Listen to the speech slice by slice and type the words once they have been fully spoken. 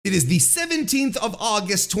It is the 17th of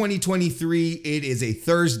August, 2023. It is a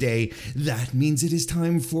Thursday. That means it is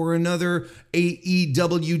time for another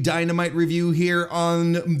AEW Dynamite review here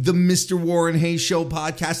on the Mr. Warren Hayes Show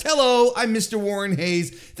podcast. Hello, I'm Mr. Warren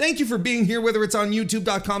Hayes. Thank you for being here, whether it's on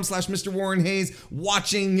youtube.com/Mr. Warren Hayes,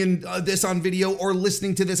 watching this on video, or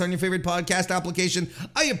listening to this on your favorite podcast application.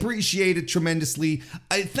 I appreciate it tremendously.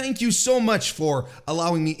 I thank you so much for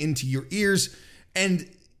allowing me into your ears. And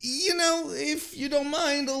you know, if you don't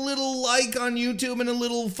mind, a little like on YouTube and a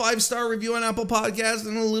little 5-star review on Apple Podcasts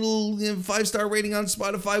and a little 5-star rating on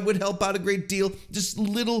Spotify would help out a great deal. Just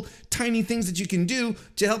little tiny things that you can do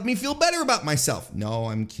to help me feel better about myself. No,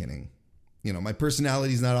 I'm kidding. You know, my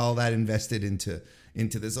personality is not all that invested into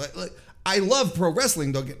this. I love pro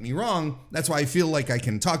wrestling, don't get me wrong. That's why I feel like I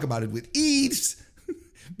can talk about it with ease.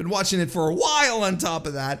 Been watching it for a while on top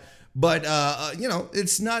of that. But, you know,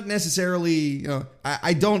 it's not necessarily, you know,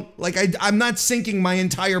 I'm not sinking my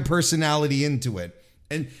entire personality into it.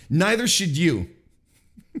 And neither should you.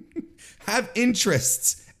 Have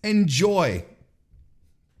interests. Enjoy.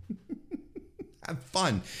 Have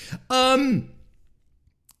fun. But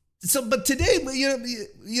today,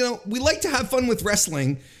 you know, we like to have fun with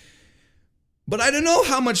wrestling. But I don't know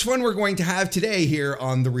how much fun we're going to have today here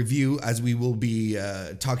on the review, as we will be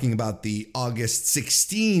talking about the August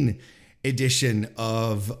 16 edition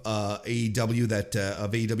of AEW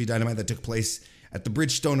of AEW Dynamite that took place at the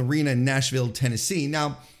Bridgestone Arena in Nashville, Tennessee.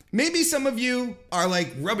 Now, maybe some of you are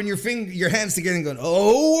like rubbing your hands together and going,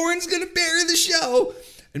 "Oh, Warren's going to bury the show."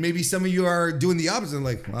 And maybe some of you are doing the opposite,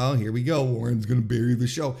 like, "Well, here we go. Warren's going to bury the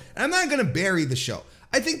show." And I'm not going to bury the show.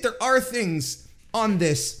 I think there are things on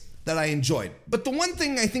this that I enjoyed. But the one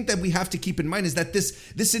thing I think that we have to keep in mind is that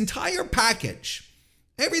this entire package,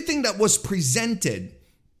 everything that was presented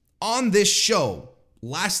on this show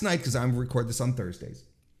last night, because I'm recording this on Thursdays,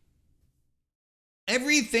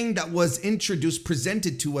 everything that was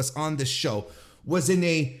presented to us on this show was in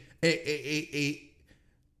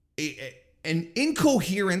an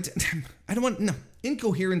incoherent,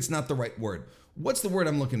 incoherent's not the right word. What's the word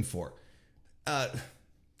I'm looking for?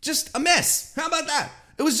 Just a mess. How about that?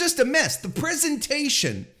 It was just a mess. The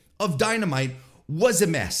presentation of Dynamite was a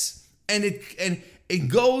mess. And it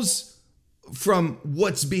goes from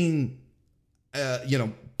what's being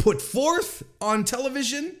put forth on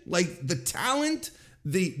television, like the talent,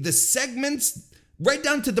 the segments, right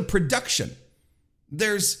down to the production.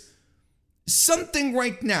 There's something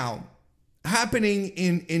right now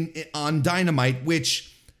happening on Dynamite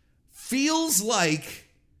which feels like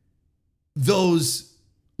those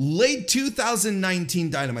late 2019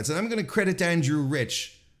 Dynamites. And I'm going to credit Andrew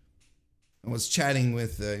Rich. I was chatting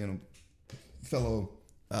with, fellow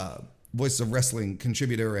Voice of Wrestling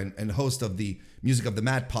contributor and host of the Music of the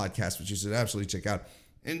Mat podcast, which you should absolutely check out.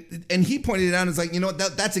 And he pointed it out and was like, you know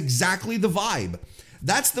what, that's exactly the vibe.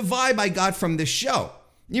 That's the vibe I got from this show.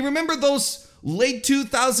 You remember those late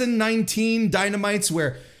 2019 Dynamites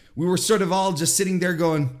where we were sort of all just sitting there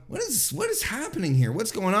going, what is happening here?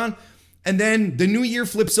 What's going on? And then the new year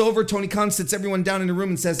flips over. Tony Khan sits everyone down in a room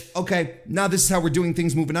and says, okay, now this is how we're doing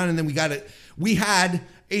things moving on. And then we had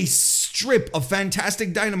a strip of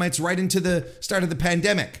fantastic Dynamites right into the start of the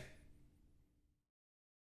pandemic.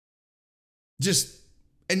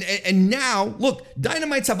 And now, look,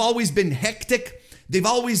 Dynamites have always been hectic. They've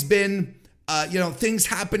always been, things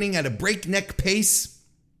happening at a breakneck pace.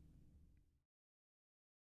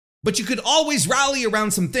 But you could always rally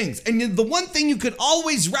around some things. And the one thing you could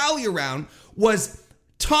always rally around was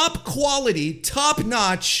top quality,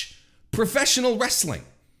 top-notch professional wrestling.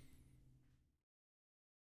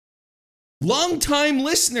 Longtime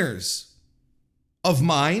listeners of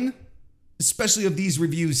mine, especially of these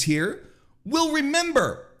reviews here, will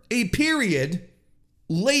remember a period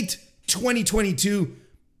late 2022,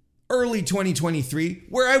 early 2023,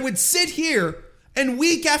 where I would sit here and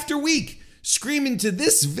week after week scream into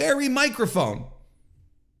this very microphone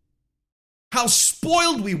how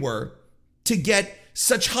spoiled we were to get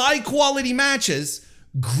such high quality matches,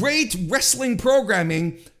 great wrestling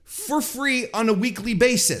programming for free on a weekly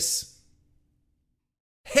basis,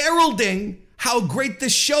 heralding how great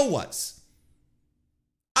this show was.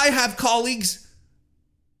 I have colleagues,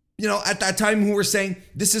 at that time who were saying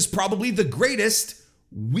this is probably the greatest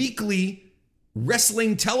weekly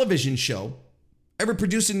wrestling television show ever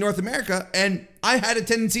produced in North America, and I had a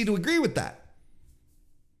tendency to agree with that.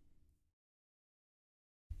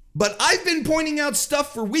 But I've been pointing out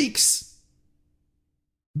stuff for weeks,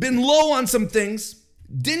 been low on some things,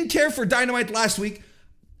 didn't care for Dynamite last week,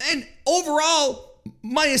 and overall,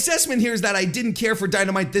 my assessment here is that I didn't care for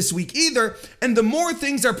Dynamite this week either, and the more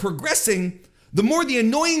things are progressing, the more the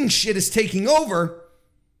annoying shit is taking over,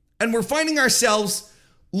 And we're finding ourselves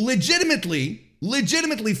legitimately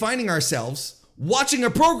finding ourselves watching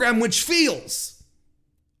a program which feels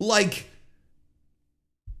like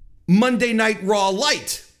Monday Night Raw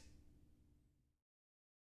light.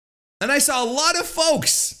 And I saw a lot of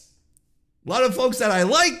folks that I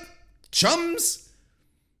like, chums,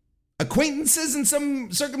 acquaintances in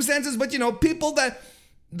some circumstances, but people that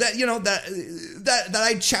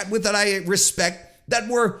I chat with, that I respect, that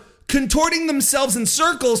were contorting themselves in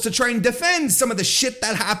circles to try and defend some of the shit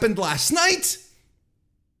that happened last night.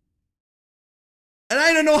 And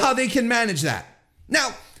I don't know how they can manage that.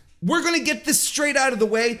 Now, we're going to get this straight out of the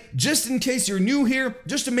way, just in case you're new here,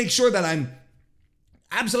 just to make sure that I'm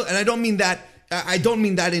absolutely, and I don't mean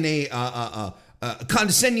that in a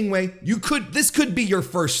condescending way. This could be your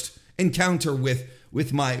first encounter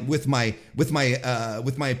with my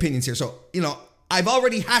opinions here. So, I've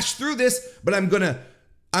already hashed through this, but I'm going to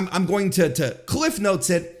cliff notes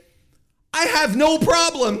it. I have no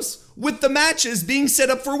problems with the matches being set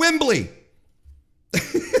up for Wembley.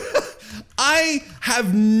 I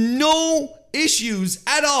have no issues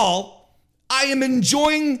at all. I am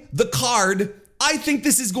enjoying the card. I think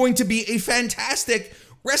this is going to be a fantastic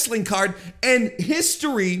wrestling card, and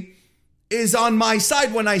history is on my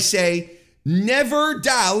side when I say never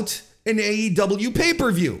doubt an AEW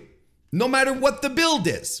pay-per-view, no matter what the build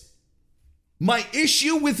is. My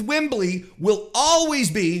issue with Wembley will always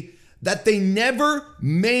be that they never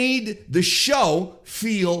made the show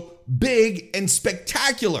feel big and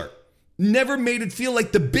spectacular. Never made it feel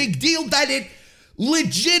like the big deal that it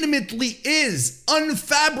legitimately is.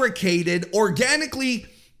 Unfabricated, organically,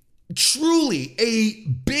 truly a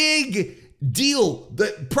big deal.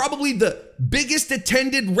 Probably the biggest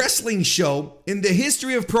attended wrestling show in the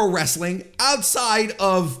history of pro wrestling, outside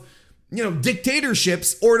of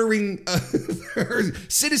dictatorships ordering their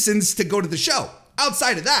citizens to go to the show.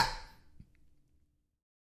 Outside of that.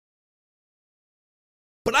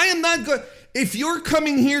 But I am not good. If you're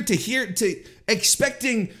coming here to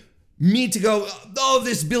expecting me to go, oh,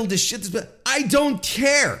 this build is shit, I don't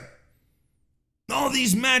care. All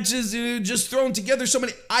these matches just thrown together so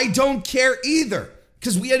many. I don't care either.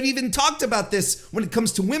 Because we have even talked about this when it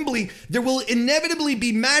comes to Wembley. There will inevitably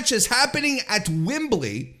be matches happening at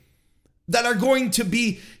Wembley that are going to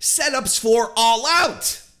be setups for All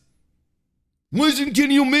Out. Wasn't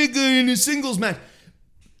Kenny Omega in a singles match?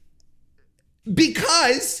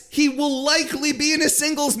 Because he will likely be in a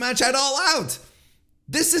singles match at All Out.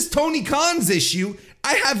 This is Tony Khan's issue.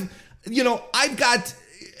 I've got,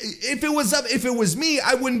 if it was me,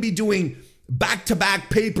 I wouldn't be doing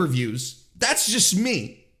back-to-back pay-per-views. That's just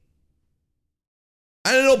me.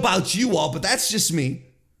 I don't know about you all, but that's just me.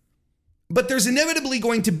 But there's inevitably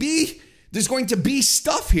going to be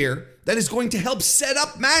stuff here that is going to help set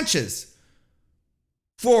up matches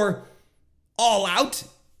for All Out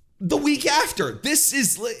the week after. It's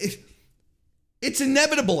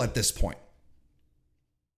inevitable at this point.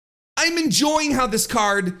 I'm enjoying how this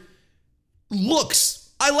card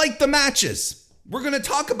looks. I like the matches. We're going to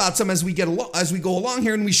talk about some as we go along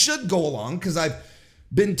here, and we should go along because I've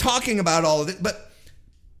been talking about all of it. But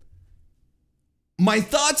my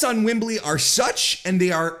thoughts on Wembley are such, and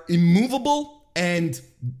they are immovable. And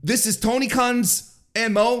this is Tony Khan's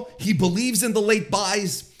MO. He believes in the late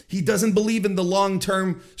buys. He doesn't believe in the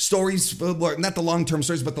long-term stories, well, not the long-term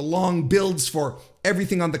stories, but the long builds for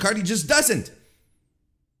everything on the card. He just doesn't.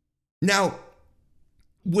 Now,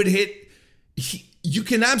 you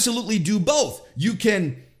can absolutely do both. You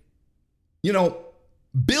can,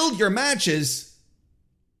 build your matches,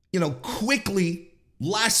 quickly,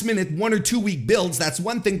 last minute, 1 or 2 week builds. That's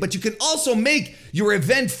one thing, but you can also make your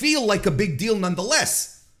event feel like a big deal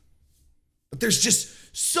nonetheless. But there's just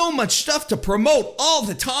so much stuff to promote all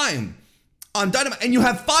the time on Dynamite. And you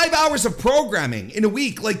have 5 hours of programming in a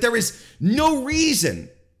week. Like, there is no reason,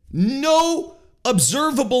 no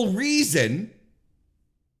observable reason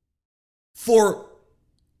for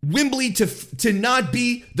Wembley to not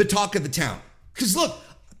be the talk of the town. Because look,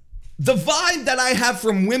 the vibe that I have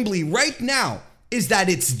from Wembley right now is that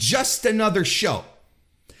it's just another show.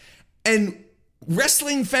 And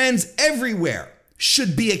wrestling fans everywhere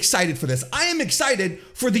should be excited for this. I am excited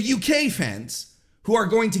for the UK fans who are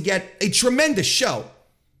going to get a tremendous show.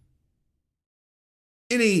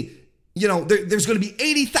 There's going to be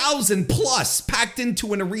 80,000 plus packed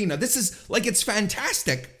into an arena. This is it's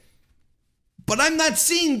fantastic. But I'm not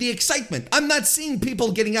seeing the excitement. I'm not seeing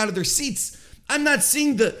people getting out of their seats. I'm not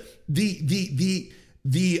seeing the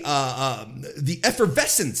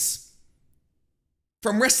effervescence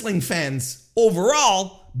from wrestling fans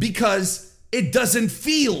overall because it doesn't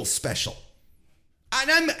feel special.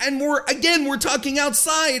 We're talking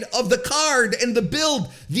outside of the card and the build.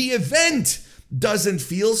 The event doesn't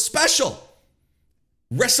feel special.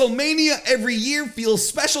 WrestleMania every year feels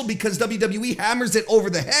special because WWE hammers you over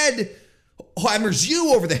the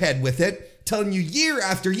head with it, telling you year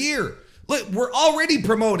after year. Look, we're already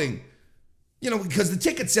promoting, because the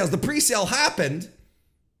ticket sales, the pre-sale happened,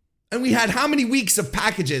 and we had how many weeks of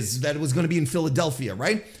packages that it was going to be in Philadelphia,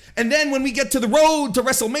 right? And then when we get to the road to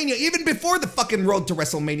WrestleMania, even before the fucking road to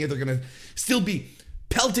WrestleMania, they're going to still be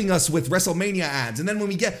pelting us with WrestleMania ads. And then when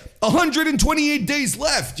we get 128 days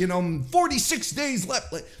left, 46 days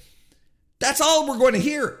left, that's all we're going to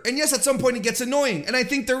hear. And yes, at some point it gets annoying. And I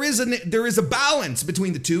think there is a balance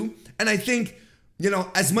between the two. And I think,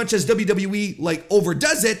 as much as WWE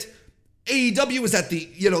overdoes it, AEW is at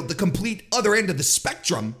the complete other end of the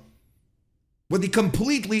spectrum where they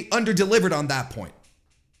completely underdelivered on that point.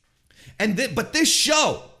 But this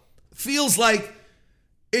show feels like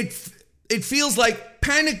it feels like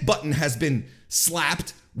panic button has been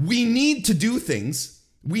slapped. We need to do things.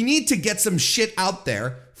 We need to get some shit out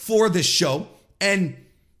there for this show. And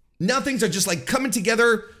now things are just coming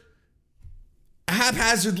together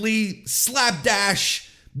haphazardly, slapdash.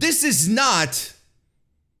 This is not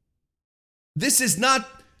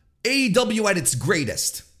AEW at its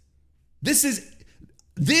greatest. This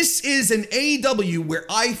is an AEW where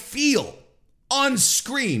I feel on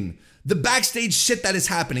screen the backstage shit that is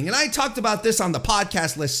happening. And I talked about this on the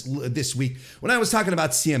podcast list this week when I was talking about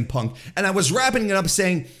CM Punk. And I was wrapping it up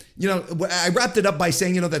saying, I wrapped it up by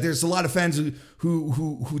saying, that there's a lot of fans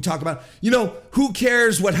who talk about, who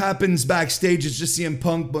cares what happens backstage? It's just CM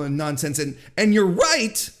Punk nonsense. And you're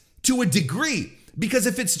right to a degree, because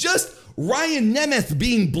if it's just Ryan Nemeth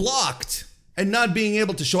being blocked and not being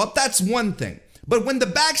able to show up, that's one thing. But when the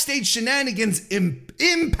backstage shenanigans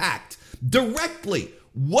impact directly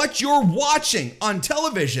what you're watching on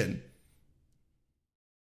television,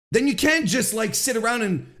 then you can't just sit around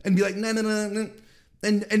and be like, no,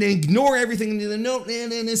 and ignore everything. No,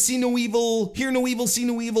 see no evil, hear no evil, see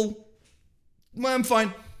no evil. Well, I'm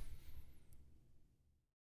fine.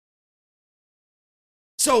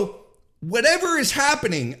 So whatever is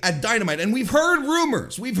happening at Dynamite, and we've heard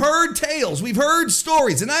rumors, we've heard tales, we've heard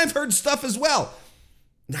stories, and I've heard stuff as well.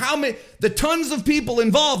 The tons of people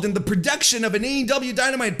involved in the production of an AEW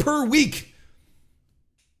Dynamite per week,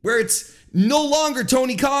 where it's no longer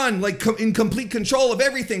Tony Khan in complete control of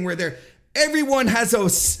everything, where everyone has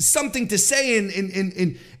something to say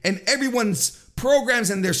in everyone's programs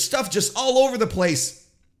and their stuff just all over the place,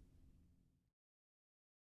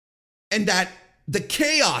 and that the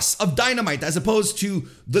chaos of Dynamite as opposed to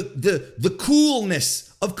the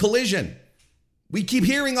coolness of Collision. We keep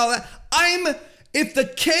hearing all that. If the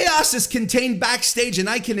chaos is contained backstage and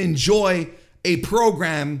I can enjoy a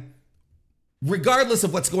program regardless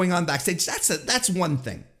of what's going on backstage, that's one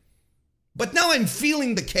thing. But now I'm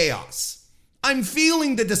feeling the chaos. I'm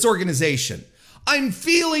feeling the disorganization. I'm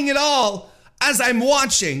feeling it all as I'm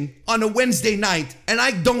watching on a Wednesday night, and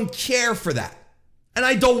I don't care for that. And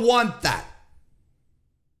I don't want that.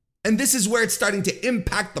 And this is where it's starting to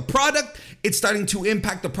impact the product. It's starting to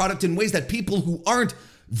impact the product in ways that people who aren't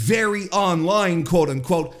very online, quote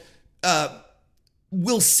unquote,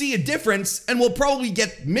 will see a difference and will probably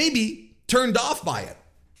get maybe turned off by it.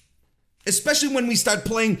 Especially when we start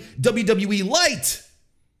playing WWE Light.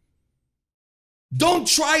 Don't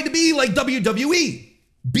try to be like WWE.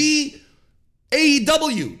 Be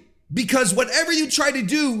AEW. Because whatever you try to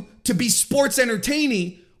do to be sports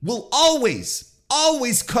entertaining will always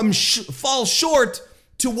fall short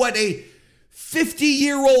to what a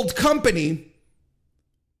 50-year-old company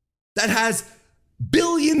that has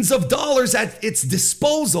billions of dollars at its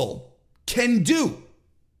disposal can do.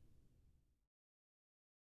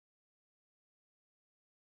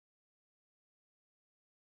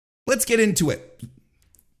 Let's get into it.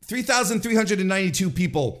 3,392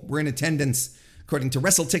 people were in attendance, according to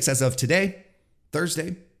WrestleTix, as of today,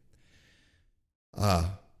 Thursday,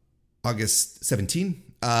 August 17,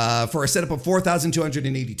 for a setup of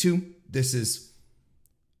 4,282. This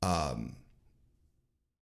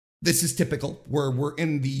is typical. We're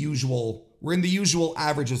in the usual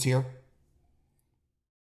averages here.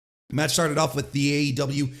 The match started off with the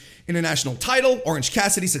AEW International title. Orange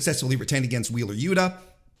Cassidy successfully retained against Wheeler Yuta.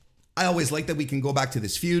 I always like that we can go back to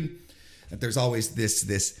this feud. That there's always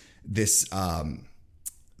this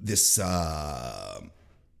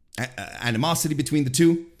animosity between the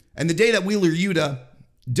two. And the day that Wheeler Yuta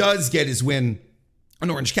does get his win And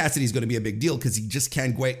Orange Cassidy is going to be a big deal because he just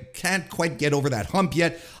can't quite get over that hump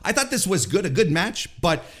yet. I thought this was good, a good match,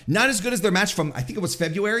 but not as good as their match from, I think it was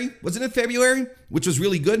February. Wasn't it February? Which was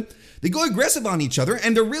really good. They go aggressive on each other,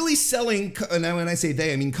 and they're really selling, and when I say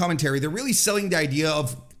they, I mean commentary, they're really selling the idea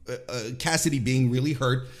of Cassidy being really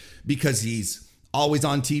hurt because he's always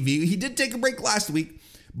on TV. He did take a break last week,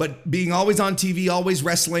 but being always on TV, always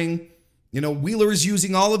wrestling, Wheeler's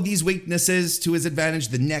using all of these weaknesses to his advantage,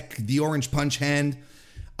 the neck, the orange punch hand.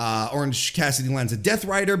 Orange Cassidy lands a Death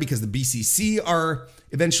Rider because the BCC are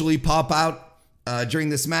eventually pop out during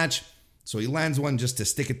this match. So he lands one just to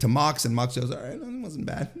stick it to Mox, and Mox goes, all right, it wasn't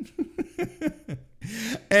bad.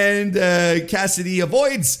 And Cassidy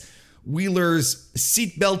avoids Wheeler's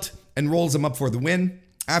seatbelt and rolls him up for the win.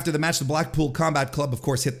 After the match, the Blackpool Combat Club, of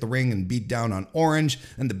course, hit the ring and beat down on Orange,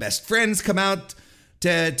 and the Best Friends come out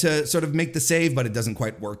to sort of make the save, but it doesn't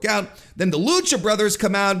quite work out. Then the Lucha Brothers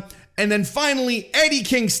come out, and then finally, Eddie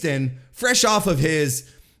Kingston, fresh off of his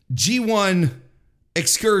G1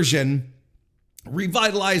 excursion,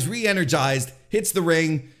 revitalized, re-energized, hits the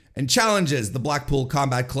ring and challenges the Blackpool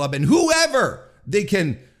Combat Club and whoever they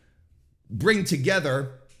can bring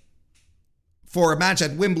together for a match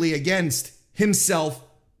at Wembley against himself,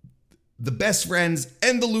 the Best Friends,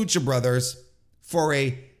 and the Lucha Brothers for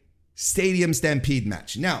a Stadium Stampede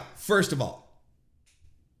match. Now, first of all,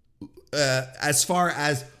 as far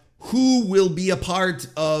as who will be a part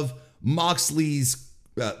of Moxley's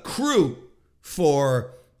crew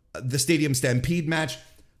for the Stadium Stampede match,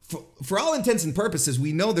 for all intents and purposes,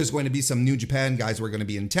 we know there's going to be some New Japan guys who are going to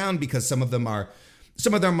be in town because some of them are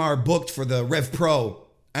booked for the Rev Pro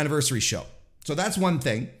anniversary show. So that's one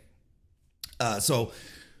thing. So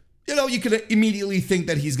you could immediately think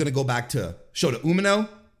that he's going to go back to Shota Umino,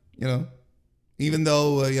 even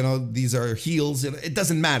though, these are heels. It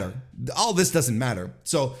doesn't matter. All this doesn't matter.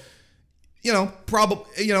 So,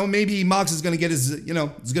 maybe Mox is going to get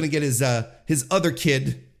his other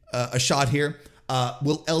kid a shot here.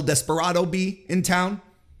 Will El Desperado be in town?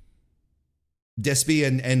 Despy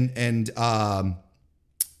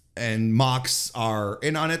and Mox are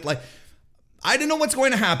in on it. Like, I don't know what's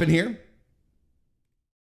going to happen here.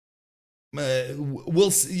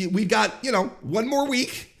 We'll see. We got, one more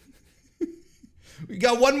week. We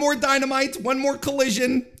got one more Dynamite, one more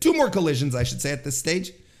collision, two more collisions, I should say, at this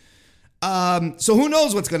stage. So who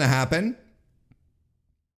knows what's going to happen?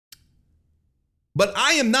 But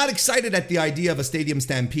I am not excited at the idea of a Stadium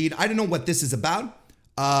Stampede. I don't know what this is about.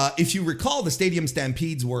 If you recall, the Stadium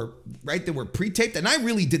Stampedes were, right, they were pre-taped, and I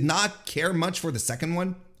really did not care much for the second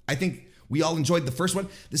one. I think we all enjoyed the first one.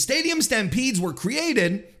 The Stadium Stampedes were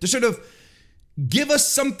created to sort of give us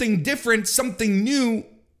something different, something new,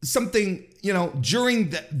 something, during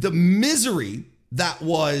the misery that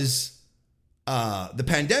was the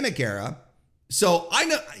pandemic era. So I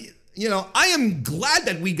know, I am glad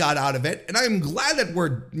that we got out of it, and I am glad that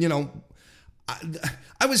we're,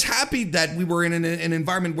 I was happy that we were in an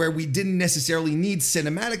environment where we didn't necessarily need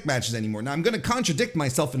cinematic matches anymore. Now, I'm going to contradict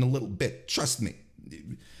myself in a little bit, trust me.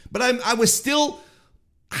 But I was still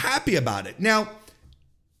happy about it. Now,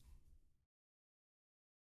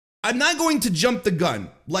 I'm not going to jump the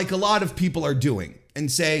gun like a lot of people are doing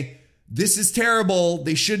and say, this is terrible,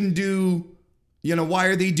 they shouldn't do, why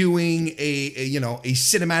are they doing a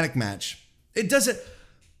cinematic match? It doesn't...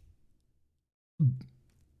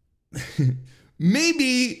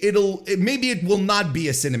 Maybe it will not be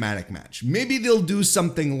a cinematic match. Maybe they'll do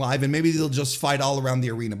something live and maybe they'll just fight all around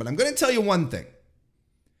the arena. But I'm going to tell you one thing.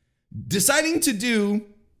 Deciding to do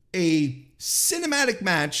a cinematic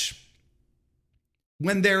match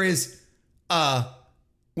when there's going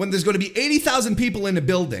to be 80,000 people in a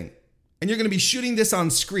building and you're going to be shooting this on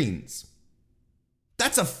screens,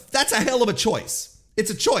 that's a hell of a choice. It's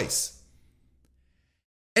a choice.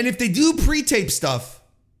 And if they do pre-tape stuff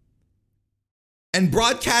and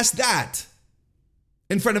broadcast that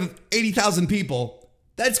in front of 80,000 people,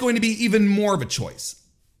 that's going to be even more of a choice.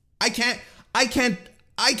 I can't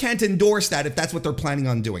endorse that if that's what they're planning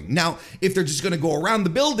on doing. Now, if they're just going to go around the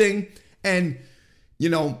building and,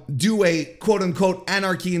 do a quote unquote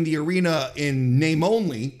anarchy in the arena in name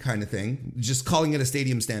only kind of thing, just calling it a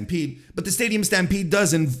Stadium Stampede, but the Stadium Stampede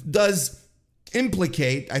does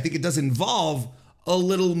implicate, I think it does involve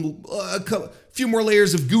a few more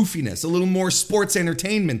layers of goofiness, a little more sports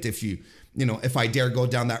entertainment if I dare go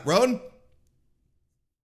down that road.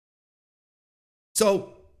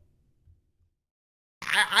 So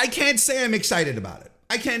I can't say I'm excited about it.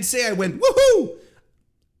 I can't say I went, woohoo!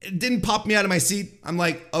 It didn't pop me out of my seat. I'm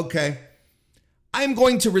like, okay, I'm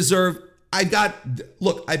going to reserve.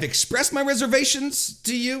 I've expressed my reservations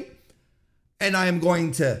to you, and I am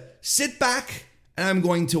going to sit back And I'm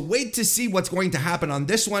going to wait to see what's going to happen on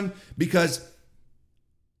this one because,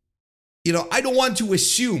 I don't want to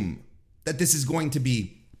assume that this is going to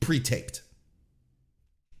be pre-taped.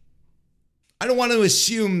 I don't want to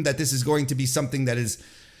assume that this is going to be something that is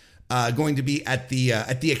going to be at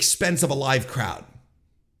the expense of a live crowd.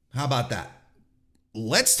 How about that?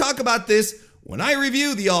 Let's talk about this when I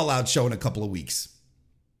review the All Out show in a couple of weeks.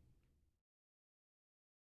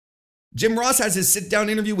 Jim Ross has his sit-down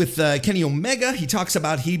interview with Kenny Omega. He talks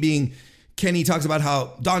about Kenny talks about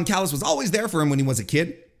how Don Callis was always there for him when he was a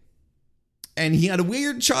kid. And he had a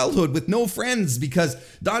weird childhood with no friends because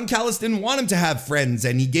Don Callis didn't want him to have friends.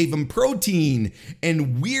 And he gave him protein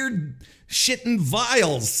and weird shit in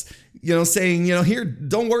vials, saying, here,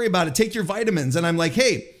 don't worry about it. Take your vitamins. And I'm like,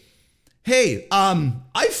 hey,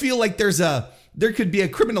 I feel like there could be a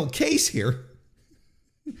criminal case here.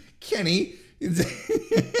 Kenny.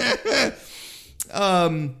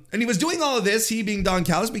 And he was doing all of this, he being Don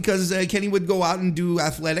Callis, because Kenny would go out and do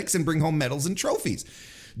athletics and bring home medals and trophies.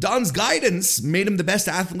 Don's guidance made him the best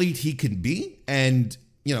athlete he could be. And,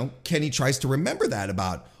 Kenny tries to remember that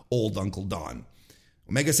about old Uncle Don.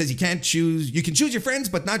 Omega says you can choose your friends,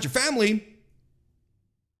 but not your family.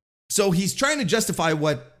 So he's trying to justify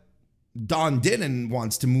what Don did and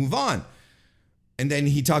wants to move on. And then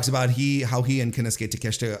he talks about how he and Konosuke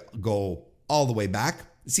Takeshita go all the way back.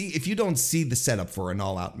 See, if you don't see the setup for an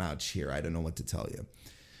all-out match here, I don't know what to tell you.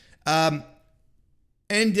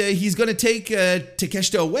 And he's going to take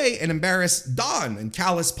Takeshita away and embarrass Don. And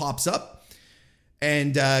Callis pops up.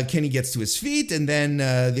 And Kenny gets to his feet. And then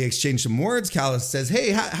they exchange some words. Callis says,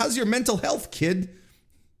 hey, how's your mental health, kid?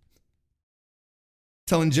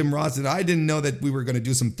 Telling Jim Ross that I didn't know that we were going to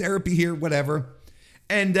do some therapy here, whatever.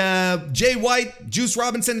 And Jay White, Juice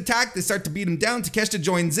Robinson attack. They start to beat him down. Takeshita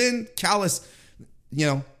joins in. Callis,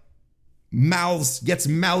 gets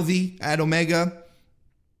mouthy at Omega.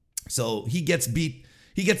 So he gets beat.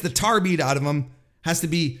 He gets the tar beat out of him. Has to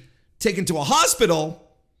be taken to a hospital.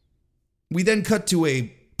 We then cut to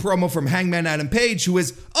a promo from Hangman Adam Page, he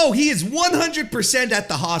is 100% at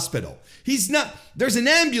the hospital. He's not, there's an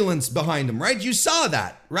ambulance behind him, right? You saw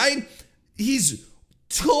that, right? He's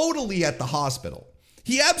totally at the hospital.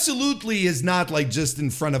 He absolutely is not like just in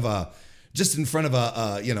front of a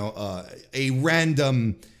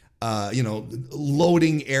random,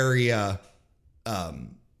 loading area,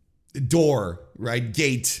 door, right?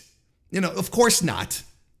 Gate. Of course not.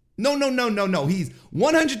 No. He's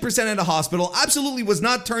 100% at a hospital. Absolutely was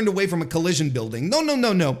not turned away from a collision building.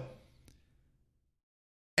 No.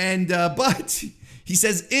 And, but he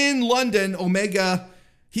says in London,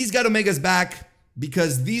 he's got Omega's back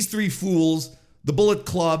because these three fools, the Bullet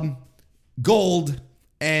Club, Gold,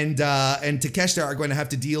 and Takeshita are going to have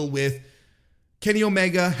to deal with Kenny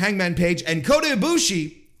Omega, Hangman Page, and Kota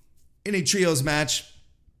Ibushi in a trios match.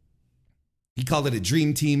 He called it a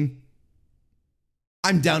dream team.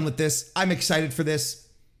 I'm down with this. I'm excited for this.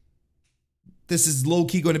 This is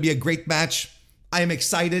low-key going to be a great match. I am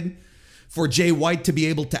excited for Jay White to be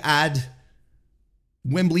able to add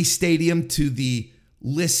Wembley Stadium to the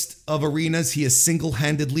list of arenas he has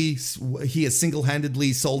single-handedly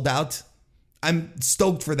sold out. I'm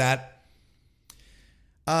stoked for that.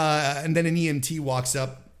 And then an EMT walks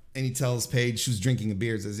up and he tells Paige, who's drinking a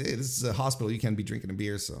beer, says, hey, this is a hospital. You can't be drinking a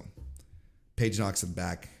beer. So Paige knocks him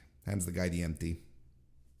back, hands the guy the empty.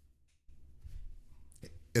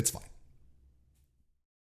 It's fine.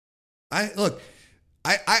 I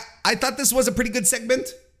thought this was a pretty good segment.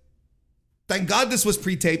 Thank God this was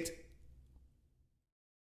pre-taped.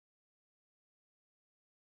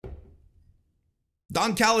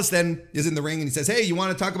 Don Callis then is in the ring and he says, hey, you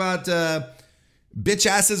want to talk about bitch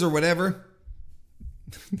asses or whatever?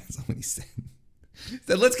 That's not what he said. He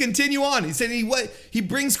said, let's continue on. He said he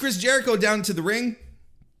brings Chris Jericho down to the ring.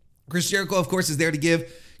 Chris Jericho, of course, is there to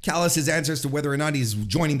give Callis his answers to whether or not he's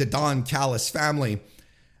joining the Don Callis family.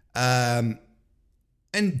 And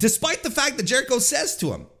despite the fact that Jericho says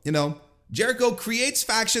to him, Jericho creates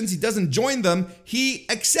factions, he doesn't join them, he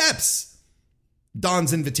accepts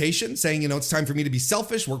Don's invitation, saying, it's time for me to be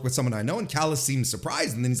selfish, work with someone I know. And Callis seems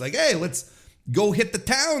surprised. And then he's like, hey, let's go hit the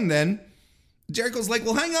town then. Jericho's like,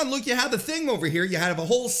 well, hang on, look, you have a thing over here. You have a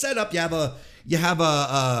whole setup. You have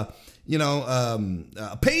a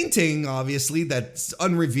painting, obviously, that's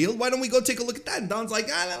unrevealed. Why don't we go take a look at that? And Don's like,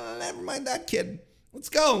 no, never mind that, kid. Let's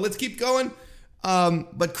go. Let's keep going.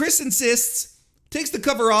 But Chris insists, takes the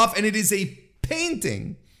cover off, and it is a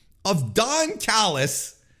painting of Don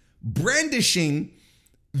Callis brandishing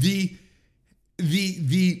the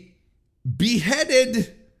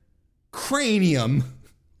beheaded cranium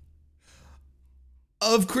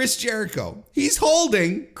of Chris Jericho. He's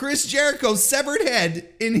holding Chris Jericho's severed head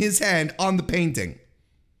in his hand on the painting.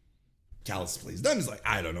 Callis plays dumb. He's like,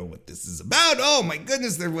 I don't know what this is about. Oh my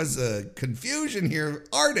goodness, there was a confusion here.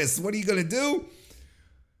 Artists, what are you going to do?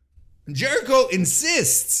 And Jericho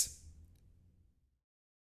insists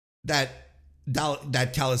that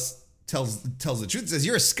Callis tells the truth. Says,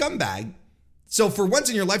 you're a scumbag. So for once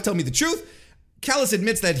in your life, tell me the truth. Callis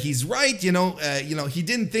admits that he's right. He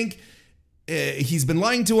didn't think he's been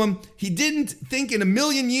lying to him. He didn't think in a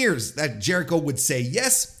million years that Jericho would say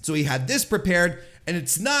yes. So he had this prepared, and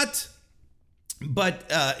it's not.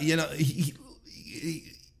 But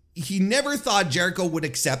he never thought Jericho would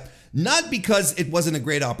accept, not because it wasn't a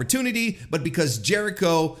great opportunity, but because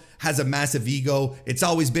Jericho has a massive ego. It's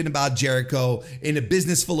always been about Jericho. In a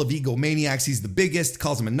business full of egomaniacs, he's the biggest,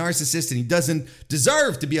 calls him a narcissist, and he doesn't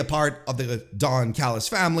deserve to be a part of the Don Callis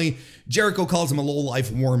family. Jericho calls him a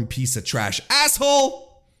low-life, worm piece of trash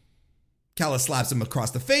asshole. Callis slaps him across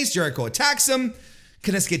the face. Jericho attacks him.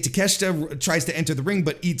 Kensuke Takeshita tries to enter the ring,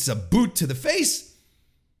 but eats a boot to the face.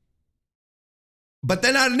 But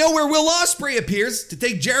then out of nowhere, Will Ospreay appears to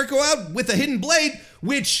take Jericho out with a hidden blade,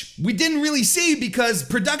 which we didn't really see because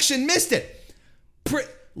production missed it.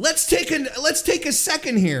 Let's take a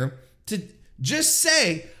second here to just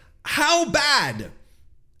say how bad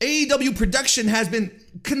AEW production has been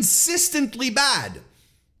consistently bad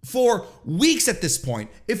for weeks at this point.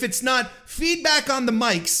 If it's not feedback on the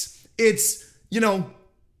mics, it's,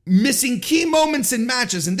 missing key moments in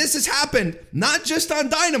matches. And this has happened not just on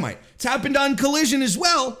Dynamite. It's happened on Collision as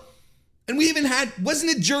well. And we even had,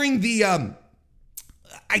 wasn't it during the,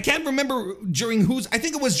 I can't remember during I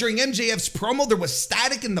think it was during MJF's promo, there was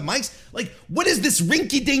static in the mics. Like, what is this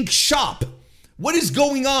rinky-dink shop? What is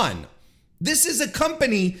going on? This is a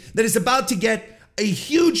company that is about to get a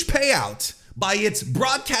huge payout by its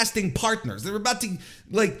broadcasting partners. They're about to,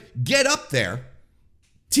 get up there.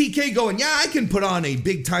 TK going, yeah, I can put on a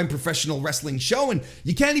big-time professional wrestling show, and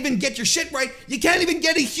you can't even get your shit right. You can't even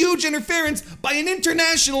get a huge interference by an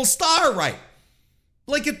international star right.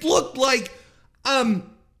 Like, it looked like that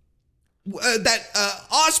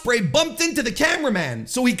Ospreay bumped into the cameraman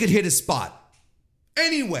so he could hit his spot.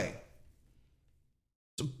 Anyway,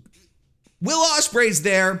 so Will Ospreay's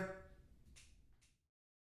there.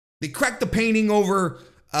 They crack the painting over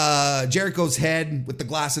Jericho's head with the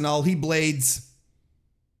glass and all. He blades.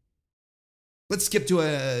 Let's skip to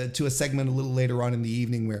a segment a little later on in the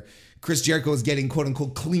evening where Chris Jericho is getting quote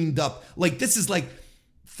unquote cleaned up. Like, this is like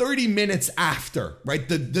 30 minutes after, right?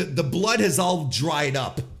 The blood has all dried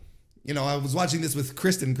up. I was watching this with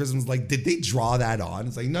Kristen. Kristen was like, did they draw that on?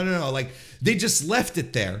 It's like, no. Like, they just left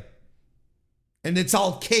it there and it's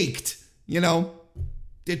all caked,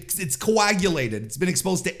 It's coagulated. It's been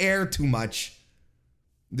exposed to air too much.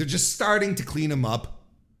 They're just starting to clean him up.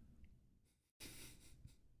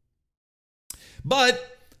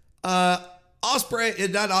 But Jericho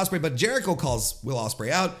calls Will Ospreay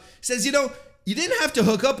out. Says, you didn't have to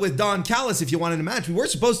hook up with Don Callis if you wanted a match. We were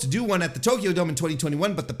supposed to do one at the Tokyo Dome in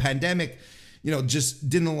 2021, but the pandemic, just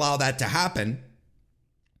didn't allow that to happen.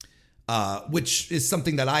 Which is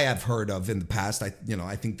something that I have heard of in the past. I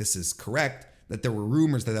think this is correct, that there were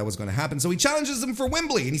rumors that was going to happen. So he challenges him for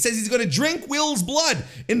Wembley, and he says he's going to drink Will's blood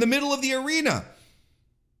in the middle of the arena.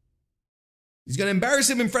 He's going to embarrass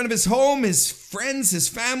him in front of his home, his friends, his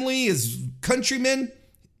family, his countrymen.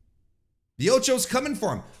 The Ocho's coming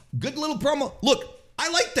for him. Good little promo. Look,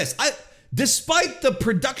 I like this. Despite the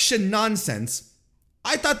production nonsense,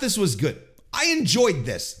 I thought this was good. I enjoyed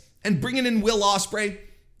this. And bringing in Will Ospreay,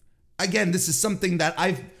 again, this is something that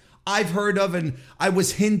I've heard of and I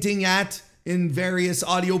was hinting at in various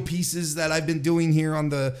audio pieces that I've been doing here on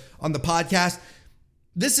the podcast.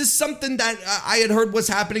 This is something that I had heard was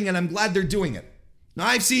happening, and I'm glad they're doing it. Now,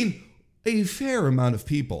 I've seen a fair amount of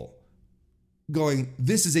people going,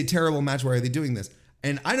 this is a terrible match. Why are they doing this?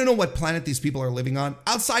 And I don't know what planet these people are living on,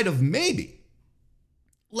 outside of maybe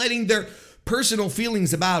letting their personal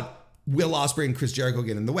feelings about Will Ospreay and Chris Jericho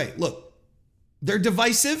get in the way. Look, they're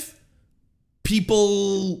divisive.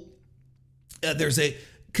 People,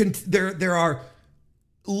 there are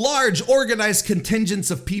large organized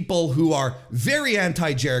contingents of people who are very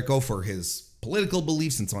anti-Jericho for his political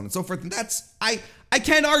beliefs and so on and so forth. And that's, I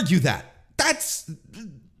can't argue that. That's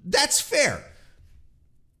fair.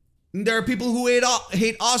 There are people who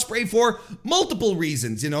hate Ospreay for multiple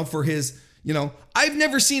reasons, for his, I've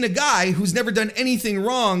never seen a guy who's never done anything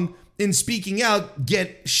wrong in speaking out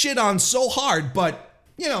get shit on so hard, but,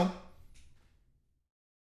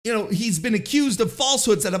 he's been accused of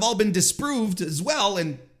falsehoods that have all been disproved as well.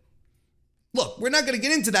 And look, we're not going to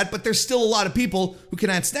get into that, but there's still a lot of people who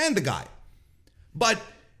cannot stand the guy. But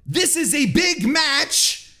this is a big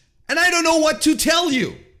match, and I don't know what to tell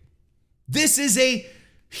you. This is a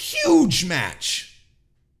huge match.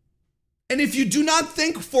 And if you do not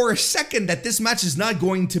think for a second that this match is not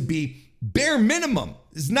going to be bare minimum,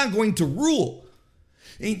 is not going to rule,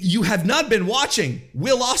 you have not been watching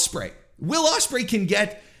Will Ospreay. Will Ospreay can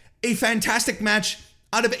get a fantastic match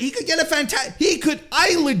out of it.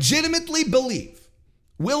 I legitimately believe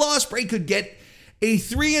Will Ospreay could get a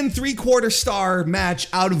 3 3/4 star match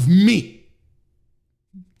out of me.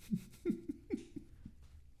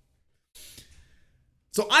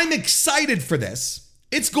 So I'm excited for this.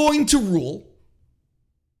 It's going to rule.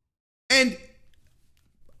 And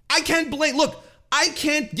I can't blame, look, I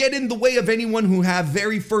can't get in the way of anyone who have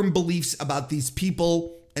very firm beliefs about these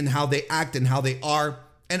people and how they act and how they are.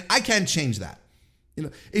 And I can't change that. You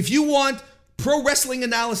know, if you want pro wrestling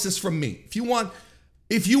analysis from me, if you want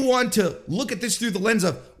to look at this through the lens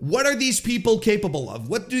of what are these people capable of?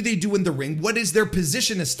 What do they do in the ring? What is their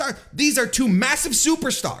position as star? These are two massive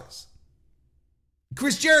superstars.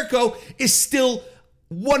 Chris Jericho is still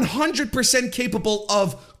 100% capable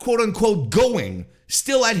of quote unquote going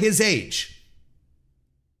still at his age.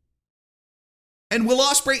 And Will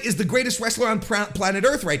Ospreay is the greatest wrestler on planet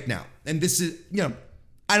Earth right now. And this is,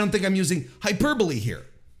 I don't think I'm using hyperbole here.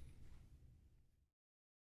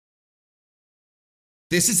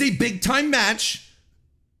 This is a big time match.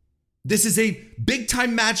 This is a big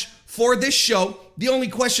time match for this show. The only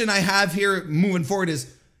question I have here moving forward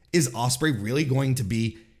is Ospreay really going to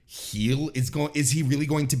be heel? Is he really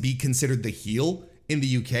going to be considered the heel in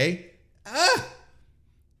the UK?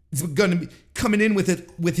 He's going to be coming in with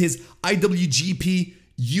his IWGP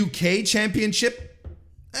UK championship.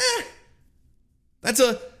 That's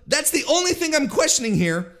the only thing I'm questioning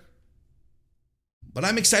here. But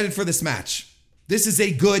I'm excited for this match. This is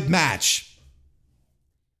a good match.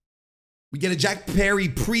 We get a Jack Perry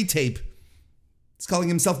pre-tape. He's calling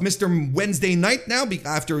himself Mr. Wednesday Night now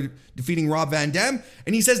after defeating Rob Van Dam.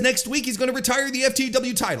 And he says next week he's going to retire the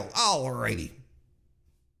FTW title. Alrighty.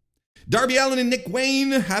 Darby Allin and Nick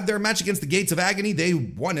Wayne have their match against the Gates of Agony. They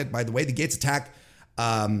won it, by the way. The Gates attack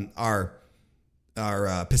our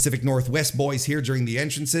Pacific Northwest boys here during the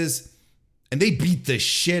entrances. And they beat the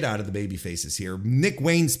shit out of the babyfaces here. Nick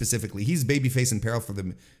Wayne specifically. He's babyface in peril for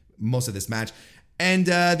most of this match. And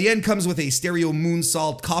the end comes with a stereo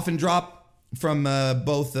moonsault coffin drop from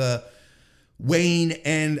both Wayne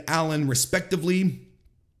and Allen, respectively.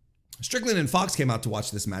 Strickland and Fox came out to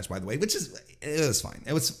watch this match, by the way, it was fine.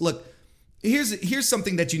 It was, look, here's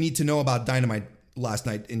something that you need to know about Dynamite last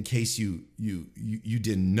night in case you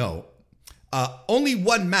didn't know. Only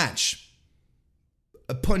one match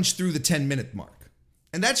punched through the 10-minute mark.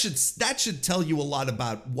 And that should tell you a lot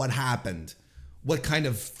about what happened, what kind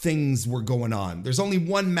of things were going on. There's only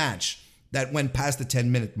one match that went past the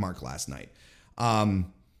 10-minute mark last night.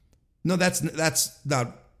 No, that's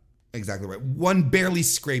not exactly right. One barely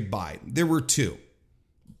scraped by. There were two.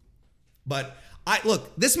 But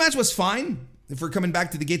look, this match was fine. If we're coming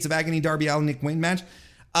back to the Gates of Agony, Darby Allin, Nick Wayne match.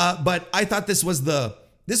 But I thought this was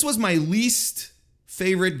my least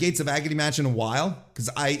favorite Gates of Agony match in a while. Because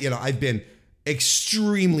I've been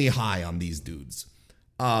extremely high on these dudes.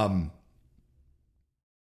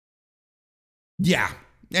 Yeah.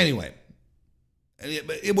 Anyway.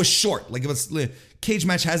 It was short. Like, it was, Cage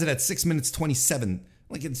Match has it at 6 minutes 27.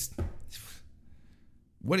 Like, it's,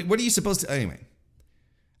 what are you supposed to, anyway.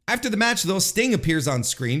 After the match, though, Sting appears on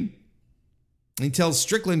screen. And he tells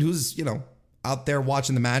Strickland, who's, out there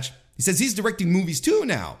watching the match, he says he's directing movies too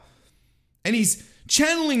now. And he's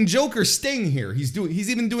channeling Joker Sting here. He's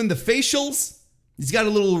even doing the facials. He's got a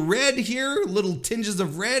little red here, little tinges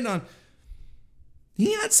of red on.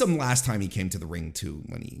 He had some last time he came to the ring too,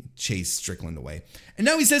 when he chased Strickland away. And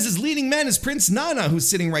now he says his leading man is Prince Nana, who's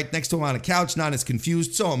sitting right next to him on a couch. Nana's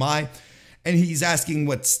confused, so am I. And he's asking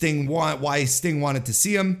why Sting wanted to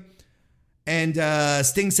see him. And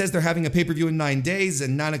Sting says they're having a pay-per-view in 9 days,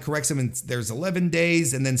 and Nana corrects him, and there's 11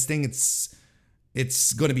 days. And then Sting,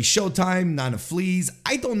 it's going to be showtime. Nana flees.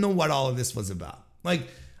 I don't know what all of this was about. Like,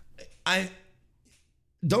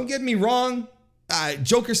 don't get me wrong.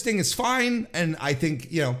 Joker Sting is fine, and I think,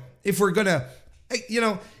 if we're gonna,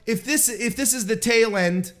 if this is the tail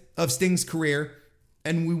end of Sting's career,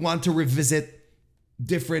 and we want to revisit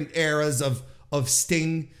different eras of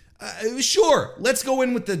Sting, sure, let's go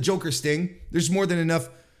in with the Joker Sting. There's more than enough,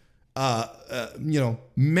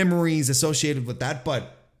 memories associated with that,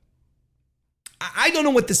 but I don't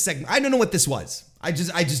know what this segment. I don't know what this was. I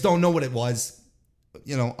just don't know what it was.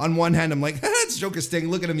 On one hand, I'm like, it's Joker Sting.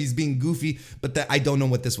 Look at him. He's being goofy. But I don't know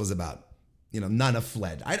what this was about. Nana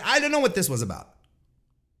fled. I don't know what this was about.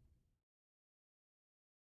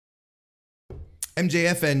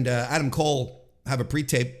 MJF and Adam Cole have a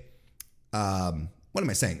pre-tape. What am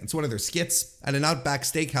I saying? It's one of their skits at an Outback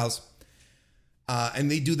Steakhouse.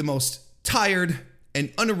 And they do the most tired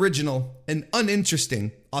and unoriginal and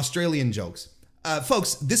uninteresting Australian jokes.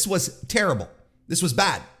 Folks, this was terrible. This was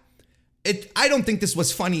bad. I don't think this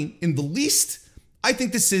was funny in the least. I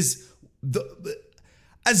think this is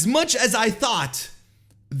as much as I thought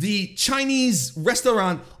the Chinese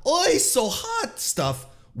restaurant, "Oi, so hot" stuff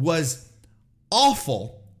was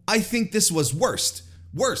awful. I think this was worse.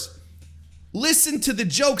 Listen to the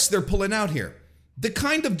jokes they're pulling out here. The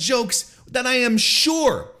kind of jokes that I am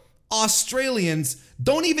sure Australians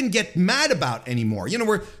don't even get mad about anymore. You know,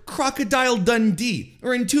 we're Crocodile Dundee.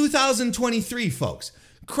 We're in 2023, folks.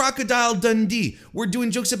 Crocodile Dundee. We're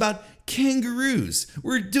doing jokes about kangaroos.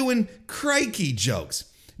 We're doing crikey jokes.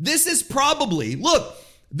 This is probably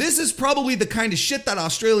the kind of shit that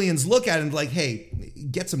Australians look at and like, hey,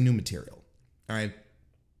 get some new material. All right.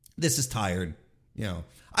 This is tired. You know,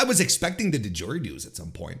 I was expecting the didgeridoos at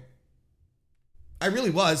some point. I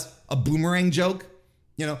really was. A boomerang joke.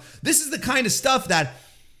 You know, this is the kind of stuff that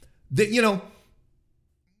you know,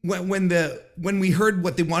 when we heard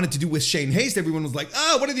what they wanted to do with Shane Haste, everyone was like,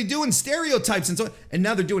 "Oh, what are they doing? Stereotypes and so on." And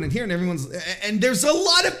now they're doing it here, and there's a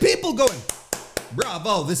lot of people going,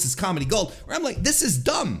 "Bravo, this is comedy gold." Where I'm like, this is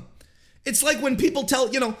dumb. It's like when people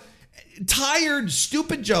tell, you know, tired,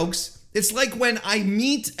 stupid jokes. It's like when I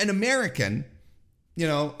meet an American, you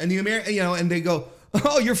know, and and they go,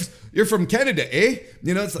 "Oh, you're from Canada, eh?"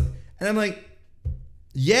 You know, and I'm like,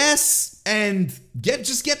 yes, and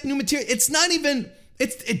get new material. It's not even.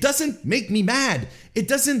 It doesn't make me mad. It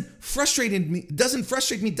doesn't frustrate me. It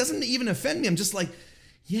doesn't even offend me. I'm just like,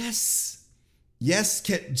 yes,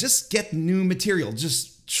 just get new material.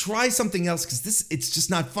 Just try something else because it's just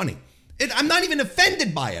not funny. I'm not even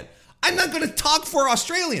offended by it. I'm not going to talk for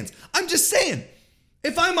Australians. I'm just saying,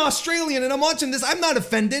 if I'm Australian and I'm watching this, I'm not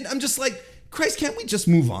offended. I'm just like, Christ, can't we just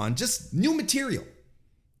move on? Just new material.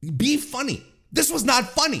 Be funny. This was not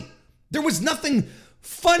funny. There was nothing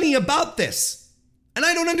funny about this. And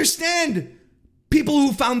I don't understand people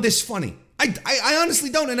who found this funny. I honestly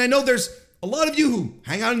don't. And I know there's a lot of you who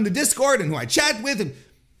hang out in the Discord and who I chat with. And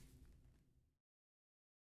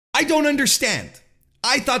I don't understand.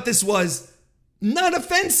 I thought this was not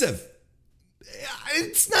offensive.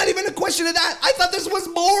 It's not even a question of that. I thought this was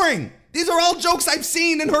boring. These are all jokes I've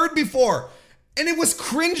seen and heard before. And it was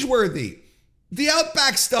cringeworthy. The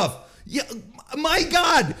Outback stuff. Yeah, my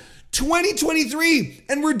God. 2023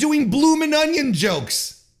 and we're doing bloomin' onion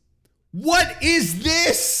jokes. What is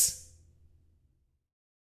this?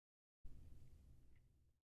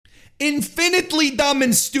 Infinitely dumb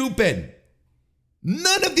and stupid.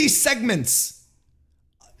 None of these segments.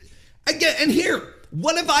 Again, and here,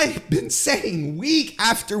 what have I been saying week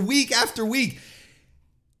after week after week?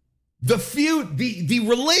 The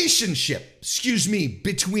relationship,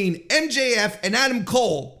 between MJF and Adam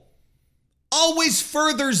Cole always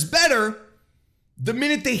furthers better the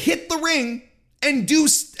minute they hit the ring and do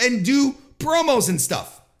promos and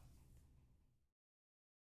stuff.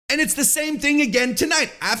 And it's the same thing again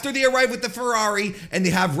tonight. After they arrive with the Ferrari and they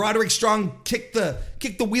have Roderick Strong kick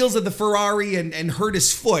the wheels of the Ferrari and hurt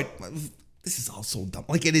his foot. This is all so dumb.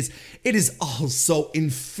 Like it is all so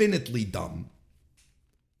infinitely dumb.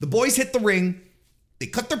 The boys hit the ring, they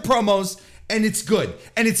cut their promos, and it's good.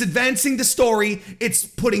 And it's advancing the story. It's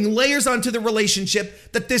putting layers onto the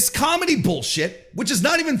relationship that this comedy bullshit, which is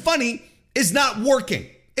not even funny, is not working.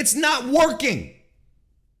 It's not working.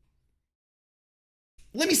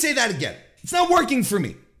 Let me say that again. It's not working for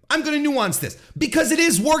me. I'm going to nuance this because it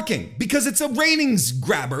is working, because it's a ratings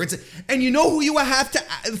grabber. And you know who you have to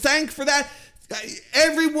thank for that?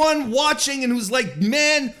 Everyone watching and who's like,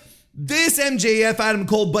 man, this MJF, Adam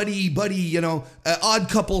Cole, buddy, odd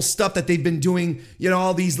couple stuff that they've been doing,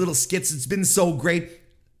 all these little skits, it's been so great.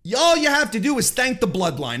 All you have to do is thank the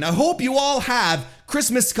bloodline. I hope you all have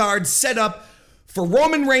Christmas cards set up for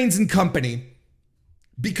Roman Reigns and company,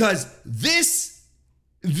 because this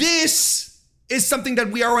is something that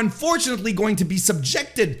we are unfortunately going to be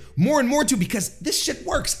subjected more and more to, because this shit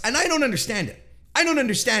works, and I don't understand it. I don't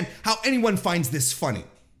understand how anyone finds this funny.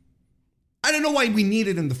 I don't know why we need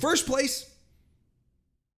it in the first place,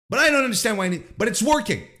 but I don't understand why. But it's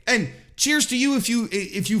working, and cheers to you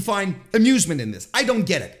if you find amusement in this. I don't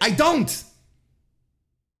get it. I don't.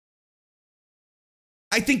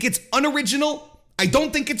 I think it's unoriginal. I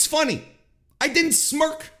don't think it's funny. I didn't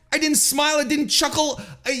smirk. I didn't smile. I didn't chuckle.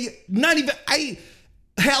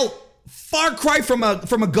 Far cry from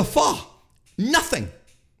a guffaw. Nothing.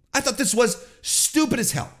 I thought this was stupid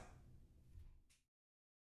as hell.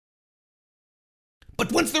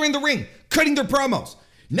 But once they're in the ring, cutting their promos.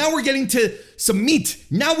 Now we're getting to some meat.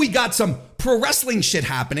 Now we got some pro wrestling shit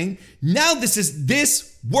happening. Now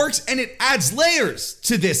this works, and it adds layers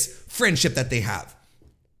to this friendship that they have.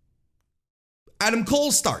 Adam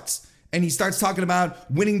Cole starts, and he starts talking about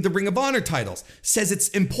winning the Ring of Honor titles. Says it's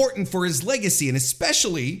important for his legacy, and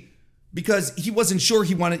especially because he wasn't sure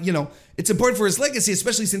he wanted, it's important for his legacy,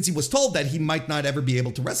 especially since he was told that he might not ever be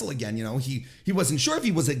able to wrestle again. He wasn't sure if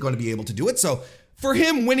he was going to be able to do it. So for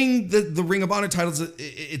him, winning the Ring of Honor titles,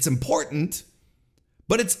 it's important,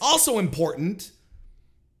 but it's also important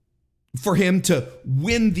for him to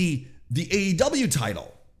win the AEW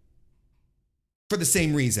title for the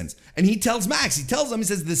same reasons. And he tells Max, he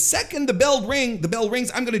says, the second the bell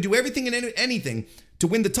rings, I'm going to do everything and anything to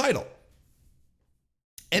win the title.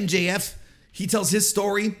 MJF, he tells his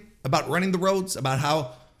story about running the roads, about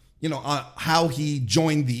how he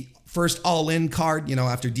joined the first All In card,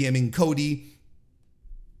 after DMing Cody.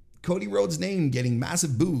 Cody Rhodes' name getting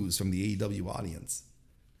massive boos from the AEW audience.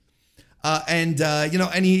 And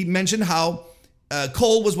he mentioned how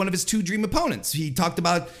Cole was one of his 2 dream opponents. He talked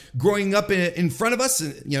about growing up in front of us,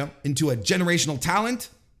 into a generational talent,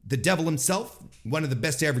 the devil himself, one of the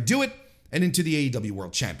best to ever do it, and into the AEW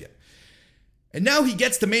World Champion. And now he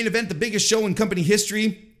gets to main event the biggest show in company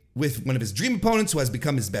history with one of his dream opponents who has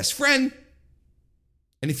become his best friend.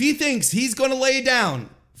 And if he thinks he's going to lay down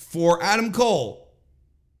for Adam Cole,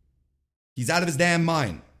 he's out of his damn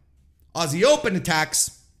mind. Aussie Open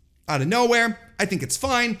attacks out of nowhere. I think it's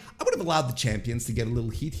fine. I would have allowed the champions to get a little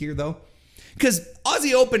heat here, though. Because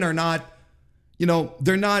Aussie Open are not,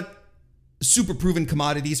 they're not super proven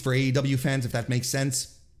commodities for AEW fans, if that makes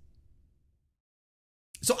sense.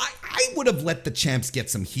 So I would have let the champs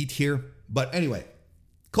get some heat here. But anyway,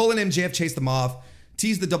 Cole and MJF chase them off,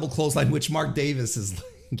 tease the double clothesline, which Mark Davis is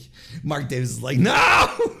like, no!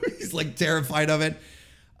 He's like terrified of it.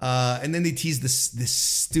 And then they tease this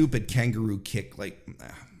stupid kangaroo kick. Like,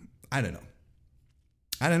 I don't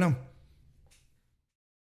know.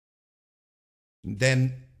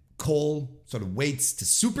 Then Cole sort of waits to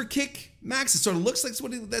super kick Max. It sort of looks like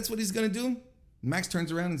that's what he's going to do. Max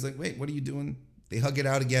turns around and is like, wait, what are you doing? They hug it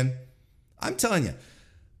out again. I'm telling you,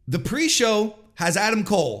 the pre-show has Adam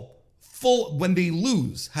Cole when they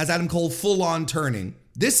lose, has Adam Cole full on turning.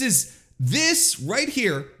 This right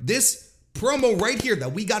here, this promo right here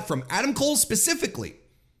that we got from Adam Cole specifically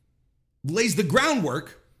lays the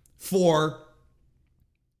groundwork for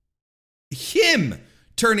him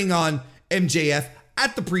turning on MJF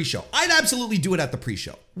at the pre-show. I'd absolutely do it at the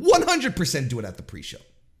pre-show. 100% do it at the pre-show.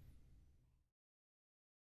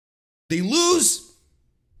 They lose.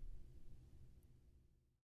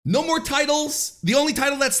 No more titles. The only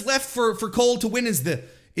title that's left for Cole to win is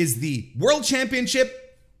the World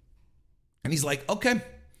Championship. And he's like, okay.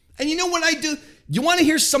 And you know what I do? You want to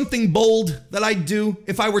hear something bold that I'd do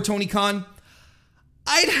if I were Tony Khan?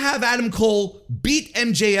 I'd have Adam Cole beat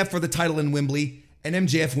MJF for the title in Wembley and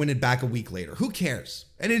MJF win it back a week later. Who cares?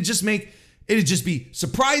 And it'd just be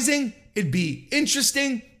surprising. It'd be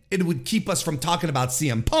interesting. It would keep us from talking about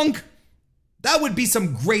CM Punk. That would be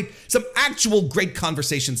some actual great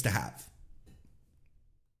conversations to have.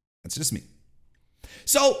 That's just me.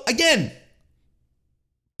 So again,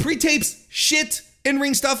 pre-tapes, shit,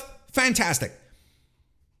 in-ring stuff, fantastic.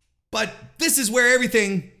 But this is where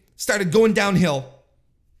everything started going downhill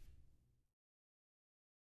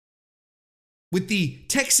with the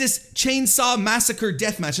Texas Chainsaw Massacre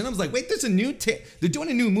deathmatch. And I was like, wait, there's they're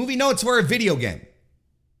doing a new movie? No, it's for a video game.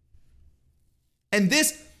 And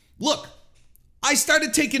look, I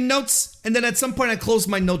started taking notes, and then at some point I closed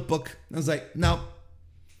my notebook. I was like, no,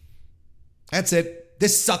 that's it.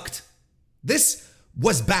 This sucked. This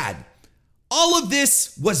was bad. All of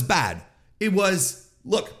this was bad. It was,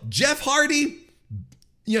 look, Jeff Hardy,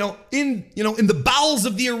 in the bowels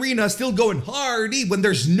of the arena, still going Hardy when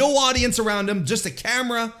there's no audience around him, just a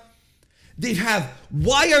camera. They'd have,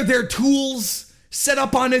 why are there tools set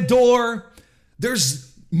up on a door?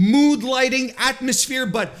 There's mood lighting, atmosphere,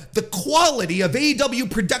 but the quality of AEW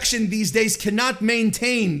production these days cannot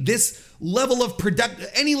maintain this level of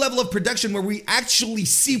any level of production where we actually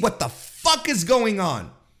see what the fuck is going on.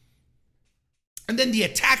 And then the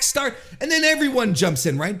attacks start, and then everyone jumps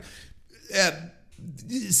in, right?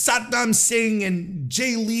 Satnam Singh and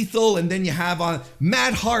Jay Lethal, and then you have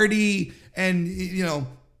Matt Hardy, and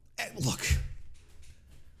look,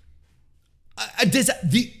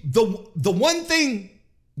 the one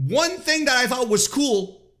thing that I thought was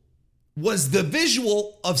cool was the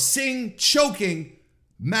visual of Singh choking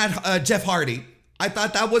Jeff Hardy. I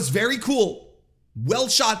thought that was very cool. Well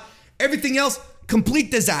shot. Everything else,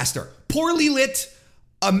 complete disaster. Poorly lit,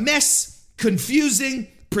 a mess, confusing,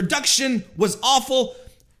 Production was awful.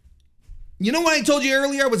 You know what I told you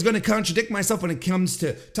earlier? I was going to contradict myself when it comes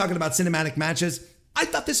to talking about cinematic matches. I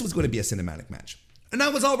thought this was going to be a cinematic match. And I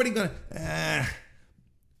was already going to...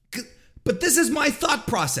 But this is my thought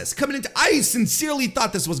process. I sincerely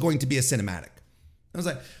thought this was going to be a cinematic. I was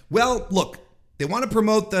like, well, look, they want to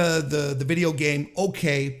promote the video game.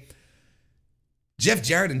 Okay. Jeff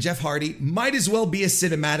Jarrett and Jeff Hardy might as well be a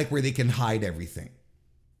cinematic where they can hide everything.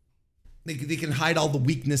 They can hide all the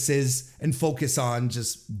weaknesses and focus on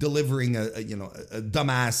just delivering a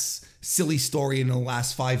dumbass, silly story in the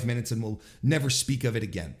last 5 minutes, and we'll never speak of it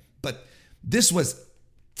again. But this was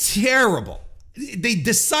terrible. They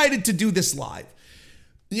decided to do this live.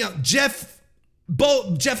 Jeff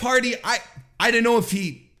Hardy, I don't know if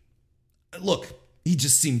he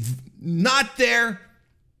just seemed not there.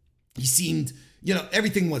 He seemed,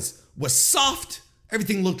 everything was soft.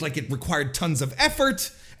 Everything looked like it required tons of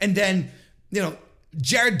effort. And then,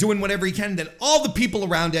 Jarrett doing whatever he can. And then all the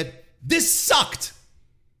people around it. This sucked.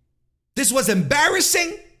 This was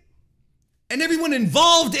embarrassing. And everyone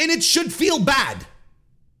involved in it should feel bad.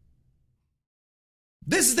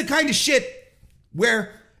 This is the kind of shit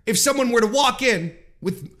where if someone were to walk in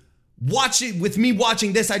with me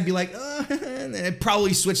watching this, I'd be like, and I'd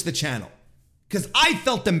probably switch the channel. Because I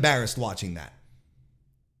felt embarrassed watching that.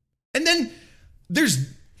 And then there's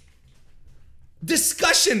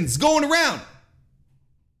discussions going around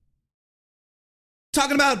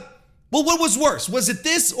talking about, well, what was worse? Was it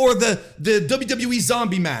this or the WWE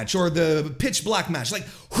zombie match or the pitch black match? Like,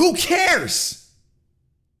 who cares?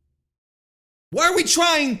 Why are we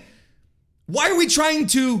trying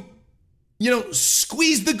to,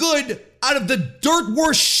 squeeze the good out of the dirt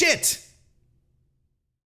worse shit?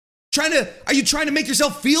 Are you trying to make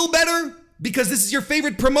yourself feel better? Because this is your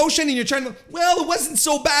favorite promotion and you're trying to, well, it wasn't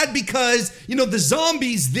so bad because, the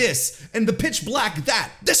zombies this and the pitch black that.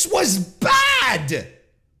 This was bad.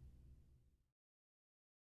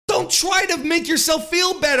 Don't try to make yourself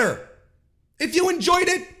feel better. If you enjoyed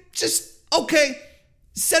it, just, okay,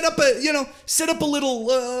 set up a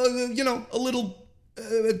little,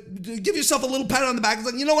 give yourself a little pat on the back. It's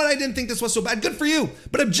like, you know what? I didn't think this was so bad. Good for you.